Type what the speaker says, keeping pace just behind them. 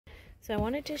So I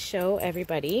wanted to show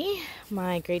everybody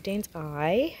my Great Dane's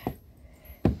eye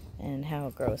and how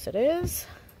gross it is.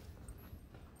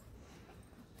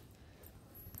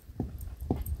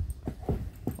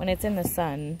 When it's in the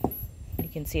sun, you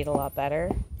can see it a lot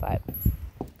better, but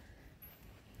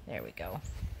there we go.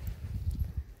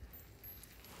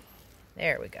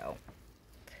 There we go.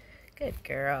 Good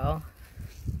girl.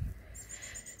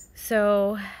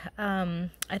 So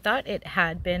I thought it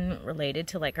had been related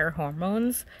to like her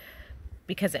hormones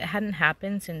because it hadn't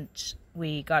happened since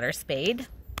we got her spayed,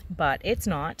 but it's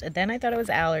not. And then I thought it was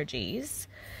allergies,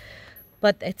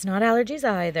 but it's not allergies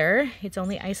either. It's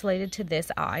only isolated to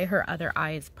this eye. Her other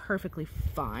eye is perfectly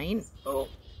fine. Oh,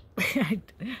 I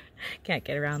can't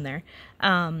get around there.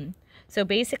 So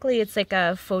basically it's like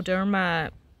a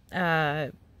phoderma,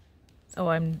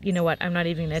 you know what, I'm not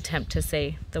even gonna attempt to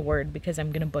say the word because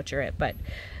I'm gonna butcher it, but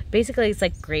basically it's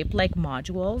like grape-like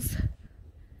nodules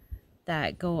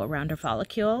that go around her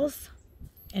follicles,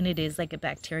 and it is like a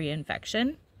bacteria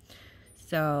infection.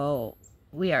 So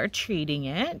we are treating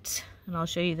it, and I'll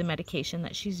show you the medication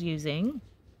that she's using.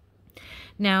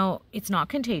 Now, it's not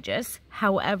contagious,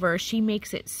 however, she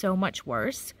makes it so much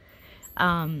worse.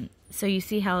 So you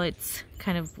see how it's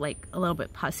kind of like a little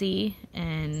bit pussy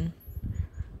and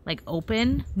like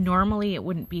open. Normally it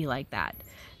wouldn't be like that.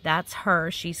 That's her.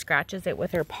 She scratches it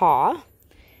with her paw,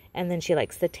 and then she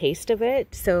likes the taste of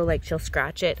it. So like she'll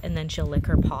scratch it and then she'll lick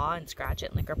her paw and scratch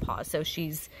it and lick her paw. So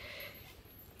she's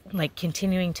like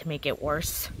continuing to make it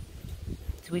worse.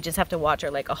 So we just have to watch her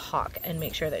like a hawk and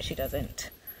make sure that she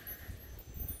doesn't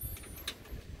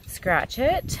scratch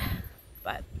it.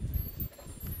 But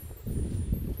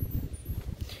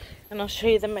and I'll show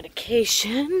you the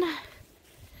medication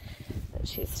that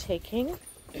she's taking.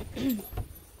 Let's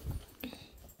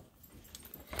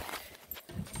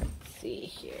see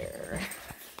here.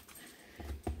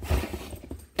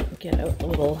 Get out a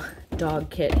little dog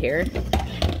kit here.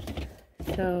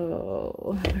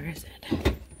 So, where is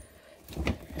it?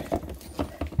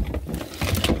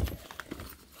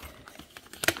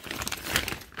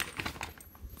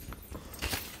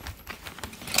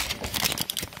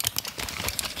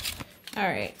 All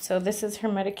right, so this is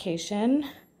her medication,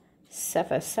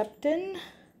 cephaseptin.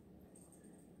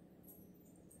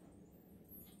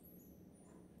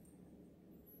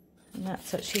 And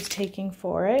that's what she's taking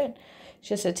for it.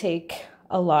 She has to take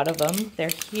a lot of them. They're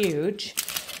huge,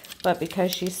 but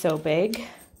because she's so big,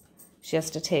 she has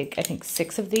to take, I think,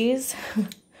 6 of these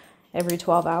every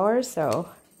 12 hours, so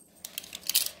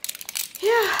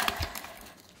yeah.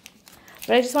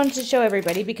 But I just wanted to show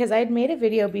everybody because I had made a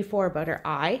video before about her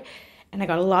eye, and I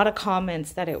got a lot of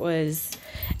comments that it was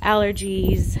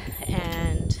allergies,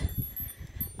 and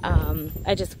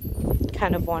I just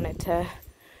kind of wanted to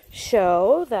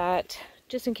show that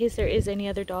just in case there is any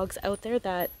other dogs out there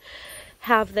that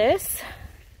have this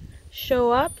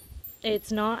show up,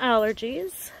 it's not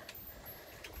allergies.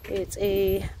 It's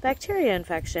a bacteria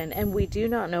infection, and we do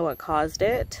not know what caused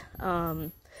it.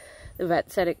 The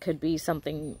vet said it could be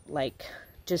something like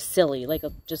just silly, like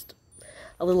just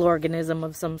a little organism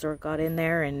of some sort got in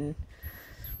there, and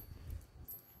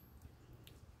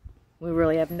we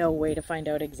really have no way to find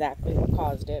out exactly what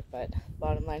caused it, but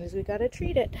bottom line is we gotta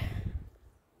treat it.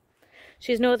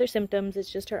 She has no other symptoms, it's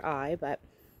just her eye, but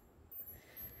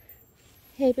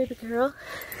hey baby girl.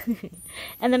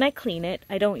 And then I clean it.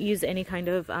 I don't use any kind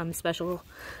of special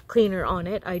cleaner on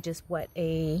it. I just wet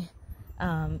a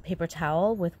paper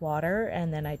towel with water,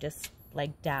 and then I just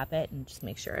like dab it and just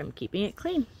make sure I'm keeping it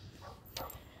clean.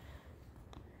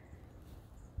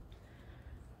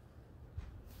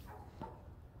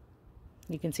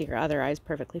 You can see her other eye's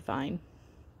perfectly fine.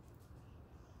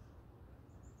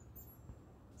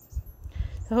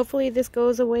 So hopefully this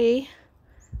goes away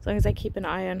as long as I keep an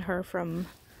eye on her from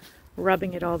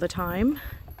rubbing it all the time.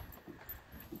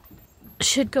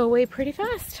 Should go away pretty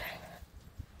fast.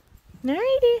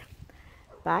 Alrighty.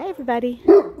 Bye everybody.